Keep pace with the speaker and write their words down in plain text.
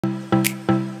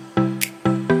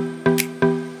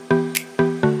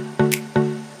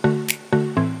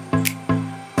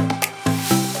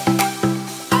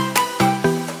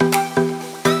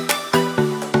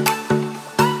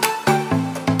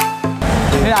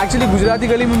Actually Gujarati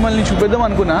గలీ మిమ్మల్ని చూపిద్దాం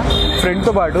అనుకున్నా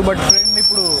ఫ్రెండ్తో పాటు, బట్ ఫ్రెండ్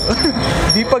ఇప్పుడు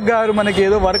దీపక్ గారు మనకి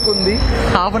ఏదో వర్క్ ఉంది,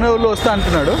 హాఫ్ అన్ అవర్లో వస్తా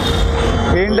అంటున్నాడు.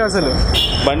 ఏంటి అసలు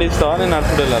బండి ఇస్తావా? నేను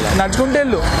నడుచుకుంటూ వెళ్ళాలి. నడుచుకుంటే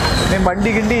వెళ్ళు, నేను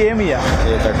బండి గింటి ఏమి ఇయ్యా.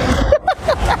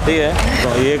 ఏ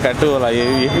కట్టు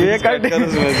ఏ కట్టు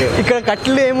ఇక్కడ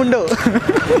కట్లు ఏముండవు.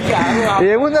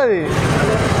 ఏముంది అది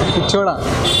చూడా.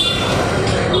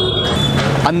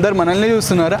 అందరు మనల్ని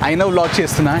చూస్తున్నారు, అయినా వ్లాగ్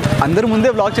చేస్తున్నా. అందరు ముందే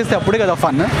వ్లాగ్ చేస్తే అప్పుడే కదా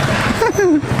ఫన్.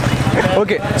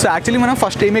 ఓకే, సో యాక్చువల్లీ మనం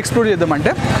ఫస్ట్ ఏం ఎక్స్ప్లోర్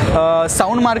చేద్దామంటే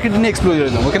సౌండ్ మార్కెట్ని ఎక్స్ప్లోర్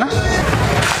చేద్దాం. ఓకేనా,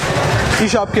 ఈ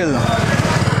షాప్కి వెళ్దాం.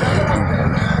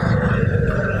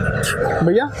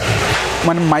 భయ్యా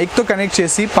మనం మైక్తో కనెక్ట్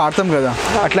చేసి పాడతాం కదా,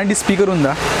 అట్లాంటి స్పీకర్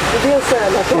ఉందా?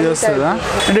 ఇది వస్తుందా?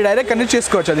 అంటే డైరెక్ట్ కనెక్ట్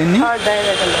చేసుకోవచ్చా దీన్ని?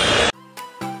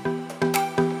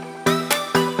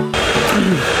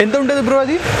 ఎంత ఉంటుంది బ్రో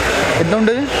అది? ఎంత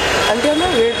ఉంటుంది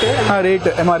రేట్?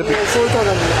 ఎంఆర్పి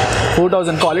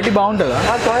 4000. క్వాలిటీ బాగుంటుందా?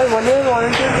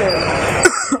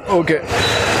 Okay,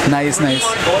 nice nice.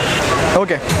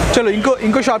 ఓకే చలో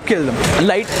ఇంకో షాప్కి వెళ్దాం.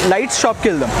 లైట్స్ షాప్కి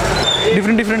వెళ్దాం.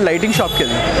 డిఫరెంట్ లైటింగ్ షాప్కి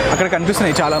వెళ్దాం. అక్కడ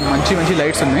కనిపిస్తున్నాయి చాలా మంచి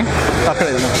లైట్స్ ఉన్నాయి, అక్కడ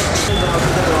వెళ్దాం.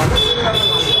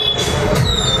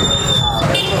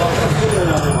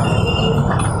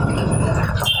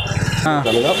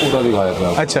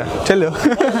 अच्छा चलो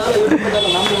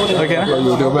ఓకే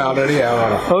యూట్యూబ్ में ऑलरेडी है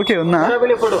हमारा. ఓకే ఉన్నా.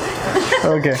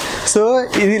 ఓకే సో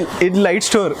ఇది light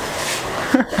store.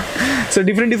 So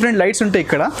different lights ఉంటాయి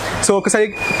ఇక్కడ. సో ఒకసారి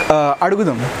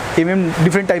అడుగుదాం ఏమేమి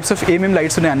డిఫరెంట్ టైప్స్ ఆఫ్ ఏమేమి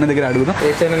లైట్స్ ఉన్నాయి అన్న దగ్గర అడుగుదాం.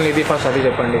 ఏ ఛానల్ ఇది ఫస్ట్ అది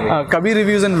చెప్పండి. Kabir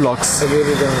reviews and vlogs.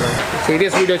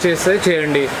 Serious video చేస్తే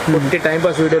చేయండి, టైం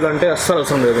పాస్ వీడియోలు అంటే అస్సలు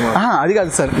అవసరం లేదు. అది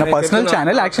కాదు సార్, నా పర్సనల్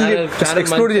ఛానల్ యాక్చువల్లీ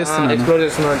ఎక్స్ప్లోర్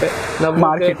చేస్తున్నా అంటే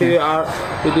మార్కెట్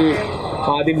ఇది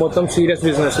అది మొత్తం సీరియస్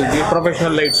బిజినెస్. ఇది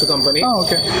ప్రొఫెషనల్ లైట్స్ కంపెనీ.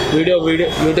 వీడియో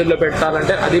యూట్యూబ్లో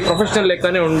పెట్టాలంటే అది ప్రొఫెషనల్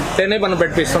లెక్కనే ఉంటేనే మనం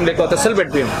పెట్టిస్తాం, లేకపోతే అసలు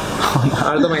పెట్టిస్తాం.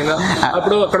 అర్థమైందా?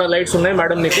 అప్పుడు అక్కడ లైట్స్ ఉన్నాయి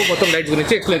మేడం, నీకు మొత్తం లైట్స్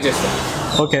గురించి ఎక్స్ప్లెయిన్ చేస్తాం.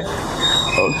 ఓకే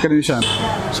ఒక్క నిమిషం.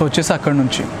 సో వచ్చేసి అక్కడ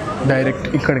నుంచి డైరెక్ట్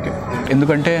ఇక్కడికి,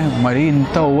 ఎందుకంటే మరీ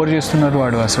ఇంత ఓవర్ చేస్తున్నారు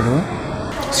వాడు. అసలు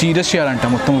సీరియస్ చేయాలంట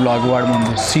మొత్తం వ్లాగ్. వాడు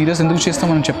ముందు సీరియస్ ఎందుకు చేస్తాం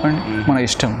మనం చెప్పండి, మన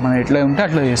ఇష్టం, మనం ఎట్లా ఉంటే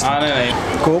అట్లా చేస్తాం.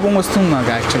 కోపం వస్తుంది నాకు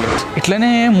యాక్చువల్లీ.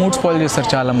 ఇట్లనే మూడ్ స్పాయిల్ చేస్తారు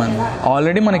చాలామంది.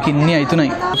 ఆల్రెడీ మనకి ఇన్ని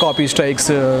అవుతున్నాయి, కాపీ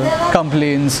స్ట్రైక్స్,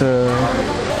 కంప్లైంట్స్,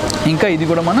 ఇంకా ఇది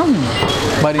కూడా మనం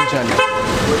భరించాలి.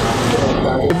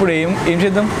 ఇప్పుడు ఏం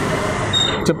చేద్దాం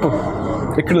చెప్పు,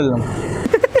 ఎక్కడ వెళ్దాం?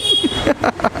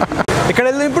 ఎక్కడ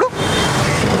వెళ్దాం ఇప్పుడు?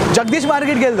 జగదీష్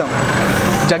మార్కెట్కి వెళ్దాం.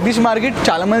 జగదీష్ మార్కెట్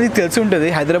చాలామందికి తెలిసి ఉంటుంది,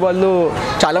 హైదరాబాద్లో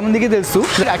చాలామందికి తెలుసు.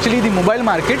 యాక్చువల్లీ ఇది మొబైల్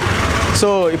మార్కెట్. సో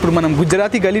ఇప్పుడు మనం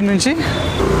గుజరాతీ గలీ నుంచి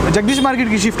జగదీష్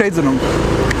మార్కెట్కి షిఫ్ట్ అవుతున్నాం.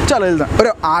 చాలా వెళ్దాం.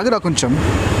 అరే ఆగురా కొంచెం,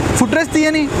 ఫుట్ రేస్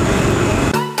తీయని.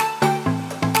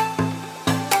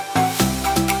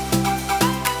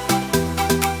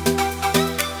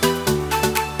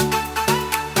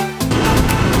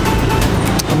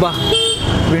 అబ్బా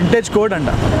వింటేజ్ కోట్ అంట,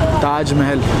 తాజ్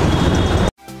మహల్.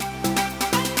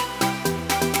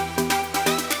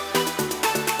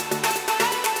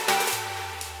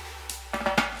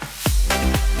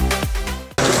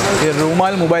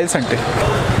 రూమాల్ మొబైల్స్ అంటే.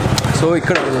 సో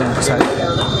ఇక్కడ ఒకసారి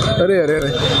అరే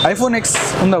ఐఫోన్ ఎక్స్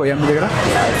ఉందా భయ్యా మీ దగ్గర?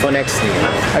 ఐఫోన్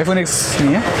ఎక్స్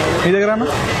మీ దగ్గర అన్న?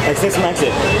 ఎక్సెస్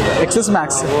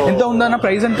మ్యాక్స్ ఎంత ఉందా అన్న?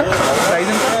 ప్రైస్ ఎంత?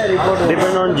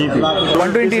 Depend on GB.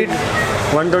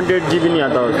 128 जीबी नहीं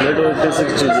आता उसमें, तो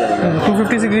 56 जीबी आएगा.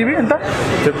 256 जीबी ఎంత?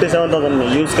 57,000 में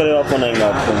यूज़ करेगा फोन आएगा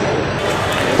आपको.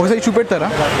 ఒకసారి చూపెడతారా?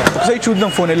 ఒకసారి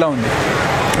చూద్దాం ఫోన్ ఎలా ఉంది.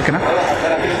 ఓకేనా?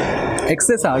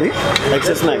 ఎక్సెస్ అది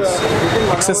ఎక్సెస్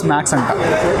మ్యాక్స్ అంట.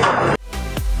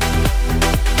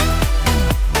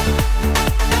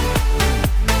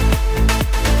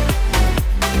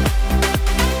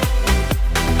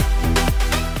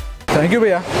 థ్యాంక్ యూ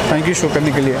భయ్యా, థ్యాంక్ యూ షో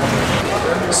करने के लिए.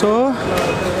 సో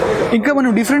ఇంకా మనం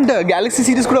డిఫరెంట్ గ్యాలక్సీ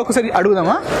సిరీస్ కూడా ఒకసారి అడుగుదాం.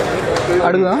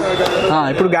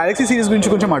 ఇప్పుడు గ్యాలక్సీ సిరీస్ గురించి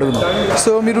కొంచెం అడుగుదాం.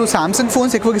 సో మీరు సామ్సంగ్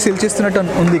ఫోన్స్ ఎక్కువగా సేల్ చేస్తున్నట్టు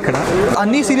ఉంది ఇక్కడ.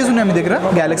 అన్ని సిరీస్ ఉన్నాయి మీ దగ్గర?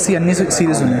 గ్యాలక్సీ అన్ని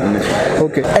సిరీస్ ఉన్నాయి.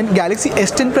 Okay, and Galaxy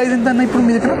S10 price ఎంత అన్న ఇప్పుడు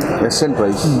మీ దగ్గర? S10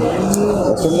 ప్రైస్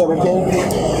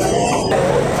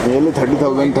నియర్లీ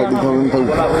 30,000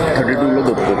 32లో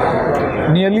దొరుకుతుంది.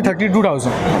 నియర్లీ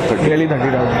 32,000.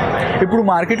 ఇప్పుడు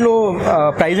మార్కెట్లో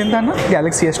ప్రైస్ ఎంత అన్న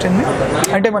గ్యాలక్సీ S10?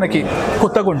 అంటే మనకి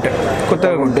కొత్తగా ఉంటే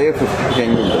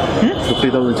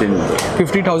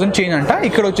 50,000 చేంజ్ అంట.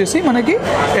 ఇక్కడ వచ్చేసి మనకి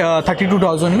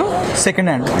 32,000లో second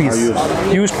hand piece,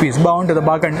 used piece. బాగుంటుంది,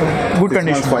 బాగా గుడ్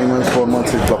కండిషన్. 5 months 4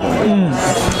 months ఇట్లా.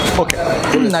 Okay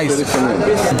nice.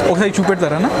 ఒకసారి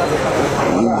చూపెడతారా అన్న?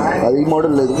 అది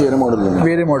మోడల్ లేదు,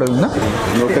 వేరే మోడల్ ఉందా?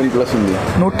 Note 10 Plus ఉంది.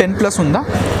 Note 10 Plus ఉందా?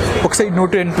 ఒకసారి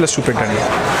Note 10 Plus చూపెట్టండి.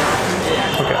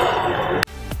 ఓకే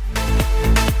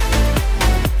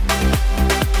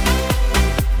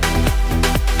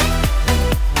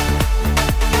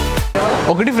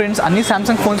ఒకటి ఫ్రెండ్స్, అన్ని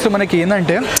సామ్సంగ్ ఫోన్స్లో మనకి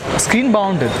ఏంటంటే స్క్రీన్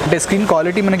బాగుంటుంది, అంటే స్క్రీన్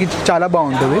క్వాలిటీ మనకి చాలా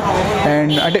బాగుంటుంది.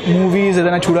 అండ్ అంటే మూవీస్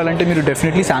ఏదైనా చూడాలంటే మీరు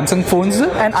definitely Samsung phones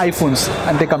and iPhones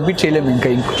అంతే కంపీట్ చేయలేము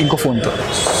ఇంకో ఫోన్తో.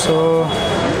 సో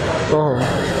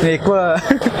నేను ఎక్కువ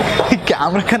ఈ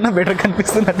కెమెరా కన్నా బెటర్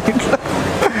కనిపిస్తుంది దీంట్లో.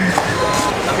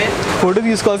 ఫోటో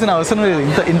తీసుకోవాల్సిన అవసరం లేదు,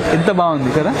 ఇంత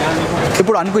బాగుంది కదా.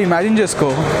 ఇప్పుడు ఇమాజిన్ చేసుకో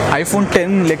ఐఫోన్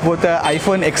 10 లేకపోతే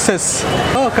ఐఫోన్ XS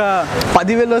ఒక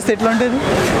 10,000 వస్తే ఎట్లా ఉంటుంది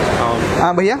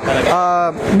భయ్యా?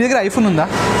 మీ దగ్గర ఐఫోన్ ఉందా?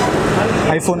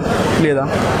 ఐఫోన్ లేదా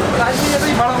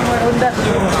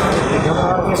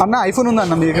అన్న? ఐఫోన్ ఉందా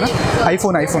అన్న మీ దగ్గర?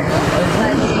 IPhone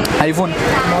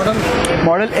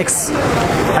model X,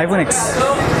 iPhone X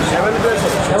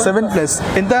 7+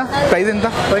 ఎంత ప్రైస్? ఎంత?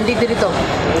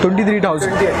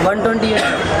 23,000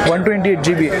 128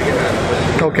 GB.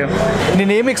 ఓకే,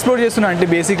 నేనేం ఎక్స్ప్లోర్ చేస్తున్నా అంటే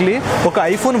బేసిక్లీ ఒక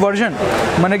ఐఫోన్ వర్జన్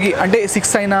మనకి అంటే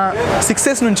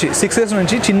 6S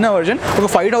నుంచి చిన్న వర్జన్ ఒక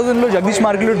 5,000లో జగదీష్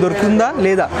మార్కెట్లో దొరుకుతుందా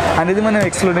లేదా అనేది మనం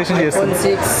ఎక్స్ప్లోరేషన్ చేస్తాం.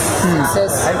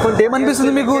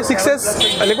 ఏమనిపిస్తుంది మీకు? 6S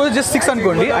లేకపోతే జస్ట్ 6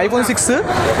 అనుకోండి, ఐఫోన్ 6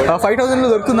 5,000లో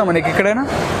దొరుకుతుందా మనకి ఎక్కడైనా?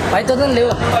 5,000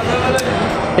 లేవు,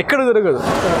 ఎక్కడ దొరకదు.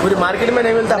 మార్కెట్ మీద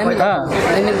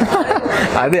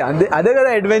అదే కదా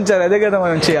అడ్వెంచర్, అదే కదా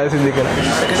మనం చేయాల్సింది ఇక్కడ.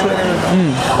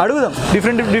 అడుగుదాం,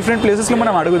 డిఫరెంట్ ప్లేసెస్లో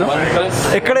మనం అడుగుదాం,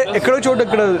 ఎక్కడో చోటు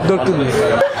ఎక్కడ దొరుకుతుంది.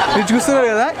 మీరు చూస్తున్నారు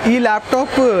కదా ఈ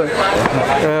laptop,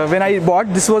 when I bought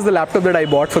this was the laptop that I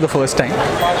bought for the first time.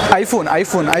 IPhone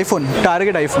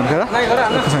target iPhone కదా.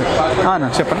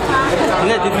 చెప్పండి.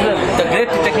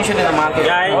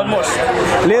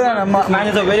 లేదా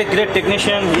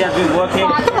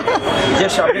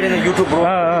just update in the YouTube, bro.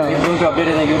 He's going to update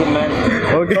in the YouTube, man.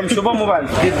 Okay. From Shubham Mobile.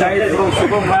 This guy is from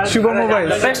Shubham Mobile.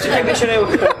 The best technician ever.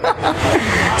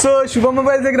 So శుభం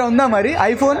mobiles దగ్గర ఉందా మరి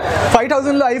iPhone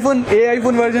 5,000లో?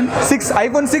 IPhone version 6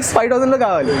 iPhone 6 5,000లో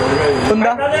కావాలి,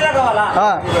 ఉందా?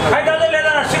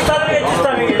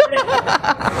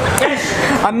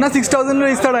 అన్న 6,000లో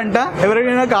ఇస్తాడంట.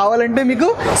 ఎవరైనా కావాలంటే మీకు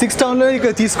 6,000లో ఇక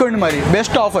తీసుకోండి మరి,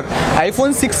 బెస్ట్ ఆఫర్.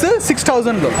 ఐఫోన్ 6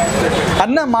 6,000లో.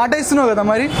 అన్న మాట ఇస్తున్నావు కదా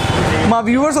మరి, మా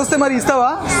వ్యూవర్స్ వస్తే మరి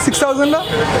ఇస్తావా 6,000లో?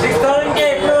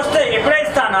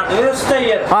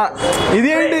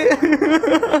 ఇదేంటి,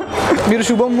 మీరు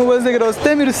శుభం మొబైల్స్ దగ్గర వస్తే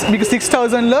మీకు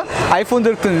 6,000లో ఐఫోన్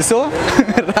దొరుకుతుంది. సో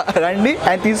రండి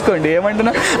అండ్ తీసుకోండి.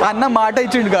 ఏమంటున్నా, అన్న మాట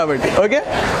ఇచ్చిండు కాబట్టి. ఓకే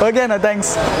అన్న,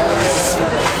 థ్యాంక్స్.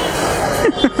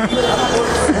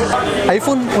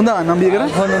 ఐఫోన్ ఉందా అన్న మీ దగ్గర?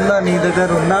 ఐఫోన్ ఉందా? నీ దగ్గర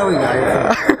ఉన్నావు?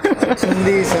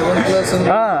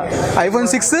 ఐఫోన్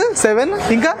 6 7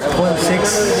 ఇంకా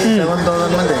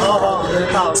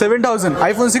 7,000.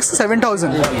 ఐఫోన్ 6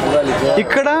 7,000.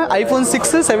 ఇక్కడ ఐఫోన్ 6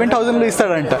 7,000లో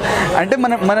ఇస్తాడంట. అంటే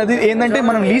మనది ఏంటంటే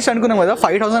మనం లీస్ట్ అనుకున్నాం కదా,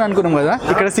 5,000 అనుకున్నాం కదా,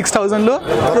 ఇక్కడ 6,000లో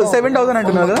 7,000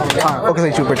 అంటున్నారు కదా.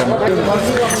 ఒకసారి చూపెట్టాను.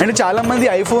 అంటే చాలా మంది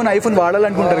ఐఫోన్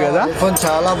వాడాలనుకుంటారు కదా,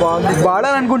 చాలా బాగుంది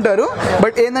వాడాలనుకుంటారు.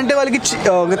 బట్ ఏంటంటే వాళ్ళకి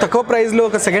తక్కువ ప్రైస్లో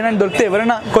ఒక సెకండ్ హ్యాండ్ దొరికితే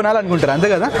ఎవరైనా కొనాలనుకుంటారు, అంతే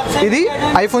కదా. ఇది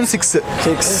ఐఫోన్ 16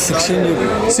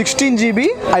 GB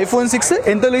ఐఫోన్ 6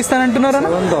 ఎంతలో ఇస్తానంటున్నారా?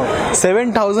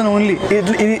 7,000 ఓన్లీ.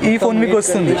 ఈ ఫోన్ మీకు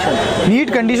వస్తుంది,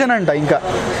 నీట్ కండిషన్ అంట. ఇంకా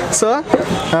సో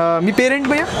మీ పేరేంటి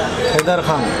భయ్యా?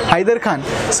 హైదర్ ఖాన్.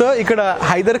 సో ఇక్కడ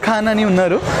హైదర్ ఖాన్ అని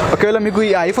ఉన్నారు. ఒకవేళ మీకు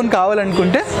ఈ ఐఫోన్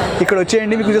కావాలనుకుంటే ఇక్కడ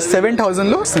వచ్చేయండి, మీకు జస్ట్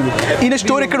 7,000లో వస్తుంది. ఈయన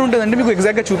స్టోర్ ఎక్కడ ఉంటుందంటే మీకు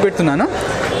ఎగ్జాక్ట్గా చూపెడుతున్నాను.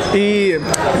 ఈ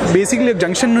బేసిక్లీ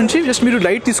జంక్షన్ నుంచి జస్ట్ మీరు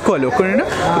లైట్ తీసుకోవాలి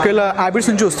ఒకవేళ హ్యాబిట్స్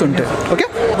నుంచి వస్తుంటే. ఓకే,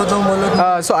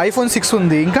 సో ఐఫోన్ 6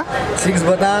 ఉంది. ఇంకా 6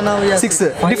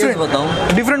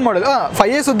 డిఫరెంట్ మోడల్.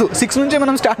 5S వద్దు, 6 నుంచే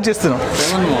మనం స్టార్ట్ చేస్తున్నాం.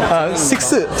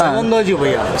 6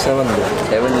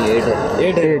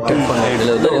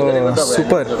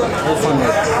 సూపర్.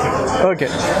 ఓకే,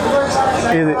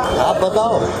 ఇది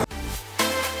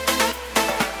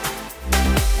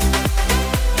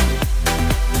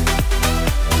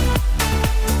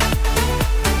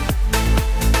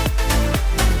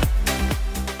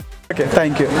ఓకే,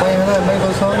 థ్యాంక్ యూ.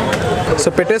 సో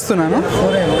పెట్టేస్తున్నాను.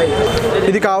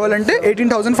 ఇది కావాలంటే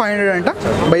 18,500 అంట.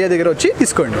 భయ్య దగ్గర వచ్చి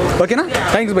తీసుకోండి. ఓకేనా?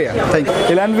 థ్యాంక్స్ భయ్య, థ్యాంక్ యూ.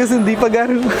 ఎలా అనిపిస్తుంది దీపక్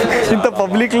గారు?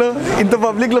 ఇంత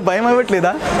పబ్లిక్లో భయం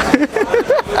అవ్వట్లేదా?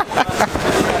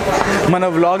 మన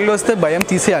వ్లాగ్లో వస్తే భయం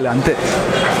తీసేయాలి అంతే.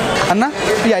 అన్న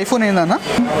ఈ ఐఫోన్ ఏందన్న?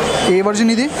 ఏ వర్జన్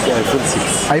ఇది?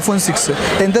 ఐఫోన్ 6.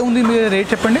 ఎంత ఉంది మీ రేట్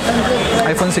చెప్పండి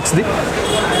ఐఫోన్ 6ది?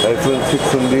 ఐఫోన్ 6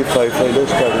 ఉంది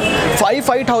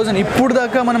 5,000. ఇప్పుడు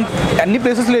దాకా మనం అన్ని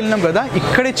ప్లేసెస్లో వెళ్ళినాం కదా,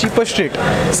 ఇక్కడే చీపెస్ట్ రేట్.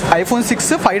 ఐఫోన్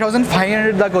 6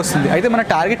 5,500 దాకా వస్తుంది. అయితే మన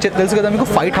టార్గెట్ తెలుసు కదా మీకు,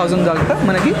 5,000 దాకా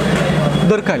మనకి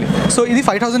దొరకాలి. సో ఇది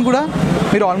 5,000 కూడా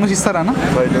మీరు ఆల్మోస్ట్ ఇస్తారా అన్న?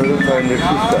 5,500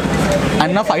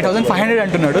 అన్న 5,500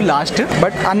 అంటున్నాడు లాస్ట్.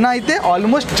 బట్ అన్న అయితే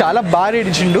ఆల్మోస్ట్ చాలా బాగా రేట్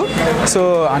ఇచ్చిండు. సో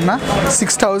అన్న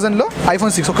 6,000లో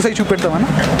iPhone 6 ఒకసారి చూపెడతామన్న.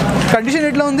 కండిషన్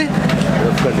ఎట్లా ఉంది?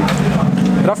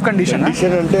 రఫ్ కండిషన్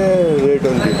అంటే రేట్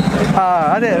ఉంది.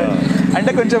 అదే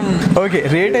అంటే కొంచెం ఓకే,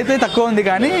 రేట్ అయితే తక్కువ ఉంది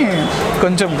కానీ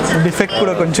కొంచెం డిఫెక్ట్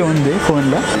కూడా కొంచెం ఉంది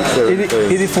ఫోన్లో.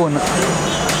 ఇది ఫోన్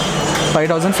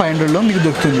 5,500లో మీకు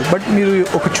దొరుకుతుంది. బట్ మీరు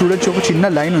చూడొచ్చు, ఒక చిన్న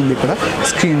లైన్ ఉంది ఇక్కడ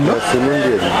స్క్రీన్లో.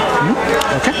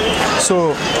 ఓకే, సో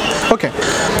ఓకే,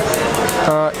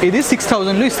 ఇది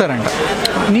 6,000లో ఇస్తారంట,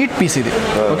 నీట్ పీస్ ఇది.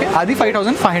 ఓకే, అది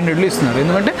 5,500లో ఇస్తున్నారు.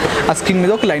 ఎందుకంటే ఆ స్క్రీన్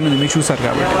మీద ఒక లైన్ ఉంది, మీరు చూసారు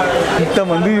కాబట్టి.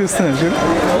 ఇంతమంది చూస్తున్నారు చూడు,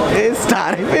 ఏ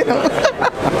స్టార్ అయిపోయినా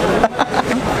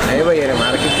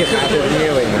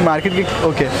మార్కెట్కి.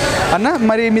 ఓకే అన్న,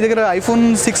 మరి మీ దగ్గర iPhone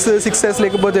 6s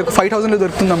లేకపోతే 5,000లో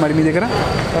దొరుకుతుందా మరి మీ దగ్గర?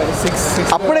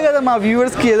 అప్పుడే కదా మా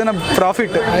వ్యూవర్స్కి ఏదైనా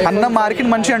ప్రాఫిట్. అన్న మార్కెట్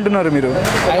మంచి అంటున్నారు మీరు.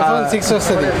 iPhone 6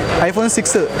 వస్తుంది. iPhone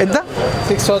 6 ఎంత?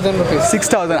 6,000 రూపీస్.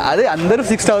 6,000. అదే అందరూ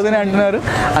 6,000 అంటున్నారు,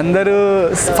 అందరూ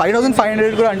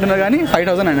 5,500 కూడా అంటున్నారు కానీ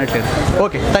 5,000 అనట్లేదు.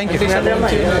 Okay, thank you.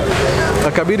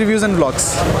 Kabir reviews and blogs.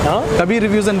 Kabir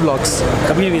reviews and blogs.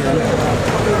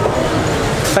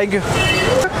 Thank you.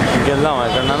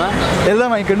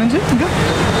 వెళ్దామా ఇక్కడ నుంచి? ఇంకా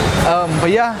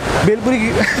భయ్యా బేల్పూరికి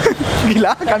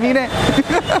ఇలా కమీనే.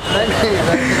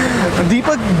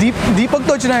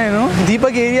 దీపక్తో వచ్చిన నేను,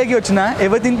 దీపక్ ఏరియాకి వచ్చిన.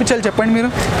 ఎవరు తినిపించాలి చెప్పండి మీరు?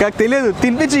 నాకు తెలియదు,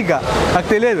 తినిపించి ఇక నాకు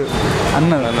తెలియదు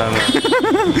అన్నారు.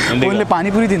 ఓన్లీ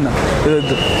పానీపూరి తిందాం.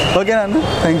 వద్దు. ఓకేనా అన్న?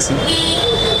 థ్యాంక్స్.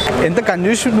 ఎంత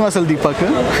కంజూస్ నువ్వు అసలు దీపక్.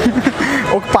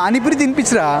 ఒక పానీపూరి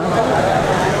తినిపించరా,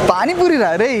 పానీపూరి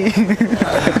రా రే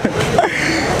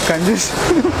కంజూస్.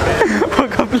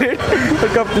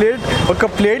 ఒక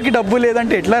ప్లేట్కి డబ్బు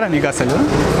లేదంటే ఎట్లా రా నీకు అసలు?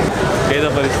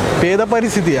 పేద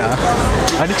పరిస్థితియా?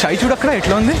 అంటే చాయ్ చూడు అక్కడ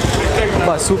ఎట్లా ఉంది,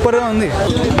 బా సూపర్గా ఉంది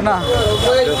అన్న.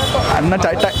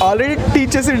 ఆల్రెడీ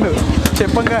టీచ్ చేసిండు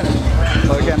చెప్పంగా.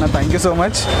 ఓకే అన్న, thank you so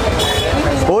much.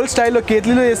 Old స్టైల్లో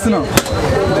కేట్లీలో చేస్తున్నాం,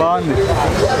 బాగుంది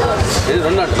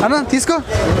అన్న. తీసుకో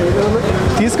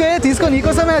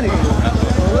నీకోసమే అది.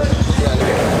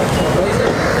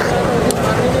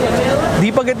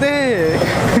 దీపక్ అయితే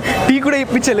టీ కూడా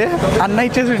ఇప్పించలే, అన్న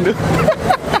ఇచ్చేసిండు.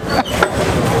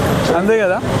 అంతే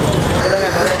కదా?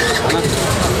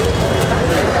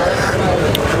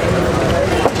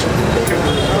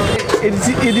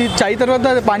 ఇది చాయ్ తర్వాత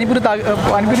పానీపూరి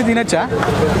తినచ్చా?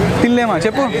 తినలేమా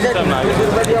చెప్పు?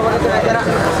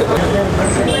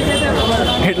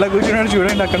 ఎట్లా కూర్చున్నాడు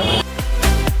చూడండి అక్కడ.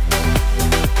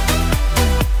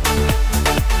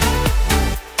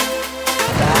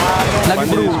 నాకు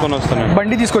ఇప్పుడు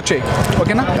బండి తీసుకొచ్చాయి.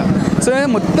 ఓకేనా? సో నేను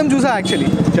మొత్తం చూసా యాక్చువల్లీ,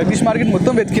 జగదీష్ మార్కెట్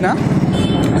మొత్తం వెతికినా.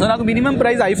 సో నాకు మినిమం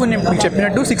ప్రైస్ మీకు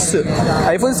చెప్పినట్టు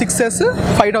iPhone 6s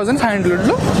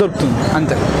 5,500లో దొరుకుతుంది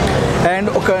అంతే. అండ్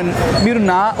మీరు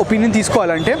నా ఒపీనియన్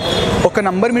తీసుకోవాలంటే ఒక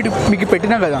నంబర్ మీకు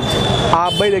పెట్టినా కదా, ఆ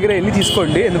అబ్బాయి దగ్గర వెళ్ళి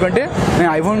తీసుకోండి. ఎందుకంటే నేను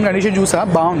iPhone కండిషన్ చూసా,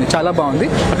 బాగుంది, చాలా బాగుంది.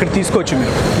 అక్కడ తీసుకోవచ్చు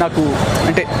మీరు. నాకు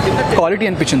అంటే క్వాలిటీ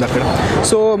అనిపించింది అక్కడ.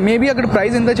 సో మేబీ అక్కడ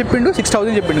ప్రైస్ ఎంత చెప్పిండు?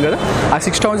 6,000 చెప్పిండు కదా, ఆ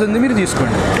 6,000 మీరు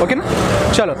తీసుకోండి. ఓకేనా?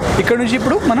 చలో, ఇక్కడ నుంచి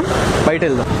ఇప్పుడు మనం బయట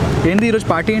వెళ్దాం. ఏంటి ఈరోజు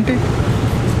పార్టీ ఏంటి?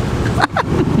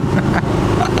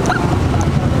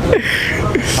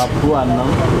 పప్పు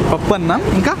అన్నం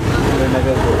ఇంకా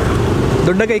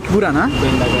దొండకాయ కూరనా?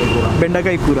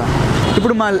 బెండకాయ కూర.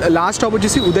 ఇప్పుడు మా లాస్ట్ స్టాప్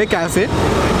వచ్చేసి ఉదయ్ క్యాఫే.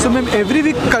 సో మేము ఎవ్రీ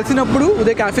వీక్ కలిసినప్పుడు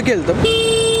ఉదయ్ క్యాఫేకి వెళ్తాం.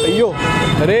 అయ్యో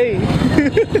అరే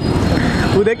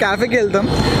ఉదయ్ క్యాఫేకి వెళ్తాం.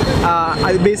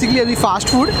 అది బేసిక్లీ అది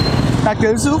ఫాస్ట్ ఫుడ్. నాకు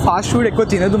తెలుసు ఫాస్ట్ ఫుడ్ ఎక్కువ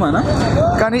తినదు మనం,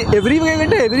 కానీ ఎవ్రీ వీక్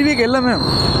అంటే ఎవ్రీ వీక్ వెళ్ళాం మేము.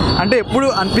 అంటే ఎప్పుడు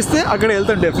అనిపిస్తే అక్కడ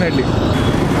వెళ్తాం డెఫినెట్లీ.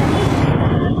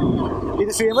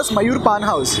 ఇది ఫేమస్ మయూర్ పాన్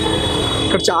హౌస్.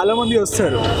 ఇక్కడ చాలామంది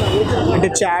వస్తారు అంటే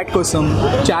చాట్ కోసం.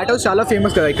 చాట్ హౌస్ చాలా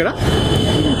ఫేమస్ కదా ఇక్కడ.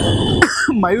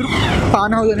 మయూర్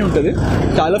పాన్ హౌస్ అని ఉంటుంది,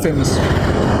 చాలా ఫేమస్.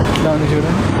 ఇలా ఉంది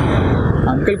చూడండి,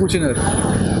 అంకల్ కూర్చున్నారు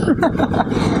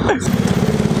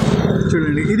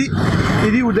చూడండి.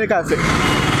 ఇది Uday cafe.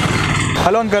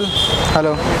 Hello uncle.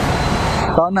 Hello,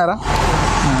 బాగున్నారా?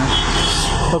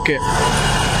 ఓకే,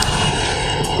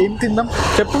 ఏం తిందాం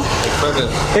చెప్పు?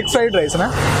 Egg fried రైస్నా?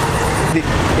 ఇది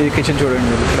కిచెన్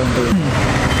చూడండి, ఇక్కడ ఉంటుంది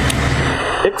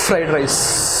ఎగ్ ఫ్రైడ్ రైస్.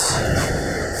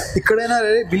 ఇక్కడైనా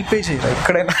బిల్ పే చేయరా?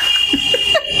 ఇక్కడైనా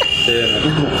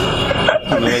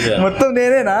మొత్తం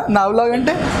నేనేనా నా వ్లాగ్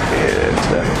అంటే?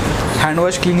 హ్యాండ్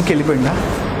వాష్ క్లినిక్ వెళ్ళిపోయిందా?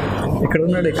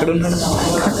 ఎక్కడున్నాడు?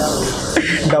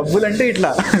 డబ్బులు అంటే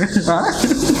ఇట్లా.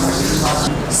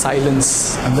 సైలెన్స్,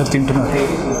 అందరు తింటున్నారు.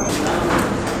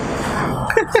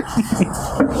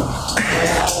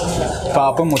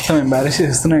 పాపం మొత్తం ఎంబారెస్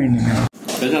చేస్తున్నాయండి.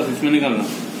 నేను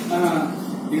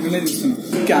వీడియోనే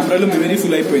చూస్తున్నాను, కెమెరాలో మెమరీ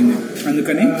ఫుల్ అయిపోయింది,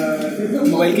 అందుకని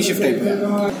మొబైల్కి షిఫ్ట్ అయిపోయింది.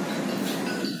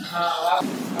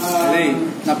 అదే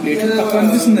నా ప్లేట్లో తక్కువ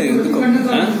అనిపిస్తుంది ఎందుకో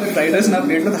ఫ్రైడ్ రైస్ నా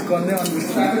ప్లేట్లో తక్కువ ఉందే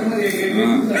అనిపిస్తుంది.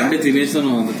 అంటే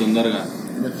తినేస్తాను అంత తొందరగా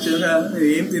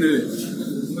ఏం తినలేదు.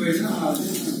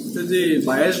 ఇది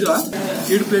బయాస్గా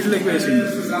 7 ప్లేట్లు ఎక్కువ వేసింది.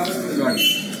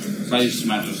 Size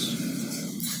matters.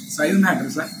 సైజ్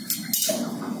మ్యాటర్సా?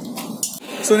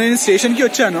 సో నేను స్టేషన్కి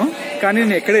వచ్చాను కానీ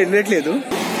నేను ఎక్కడ వెళ్ళట్లేదు.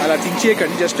 అలా థింక్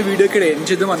చేయకండి, జస్ట్ వీడియో ఇక్కడ ఏం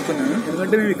చేద్దాం అనుకున్నాను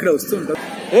ఎందుకంటే మేము ఇక్కడ వస్తూ ఉంటాం.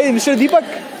 ఏ mister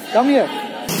Deepak come here.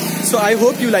 So I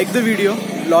hope you like the video.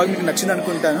 Blog మీకు నచ్చింది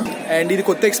అనుకుంటాను. అండ్ ఇది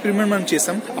కొత్త ఎక్స్పెరిమెంట్ మనం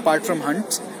చేసాం apart from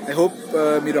haunts. I hope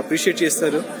మీరు అప్రిషియేట్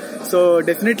చేస్తారు. So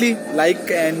definitely like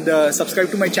and subscribe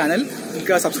to my channel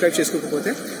ఇంకా సబ్స్క్రైబ్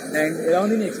చేసుకోకపోతే. అండ్ ఎలా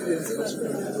ఉంది నీ ఎక్స్పీరియన్స్?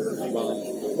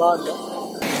 బాగుందా?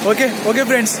 ఓకే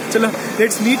ఫ్రెండ్స్, చలో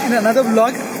let's meet in another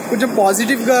blog. కొంచెం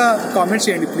పాజిటివ్గా కామెంట్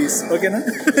చేయండి ప్లీజ్, ఓకేనా?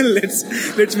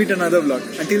 Let's meet another blog.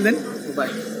 Until then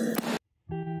bye.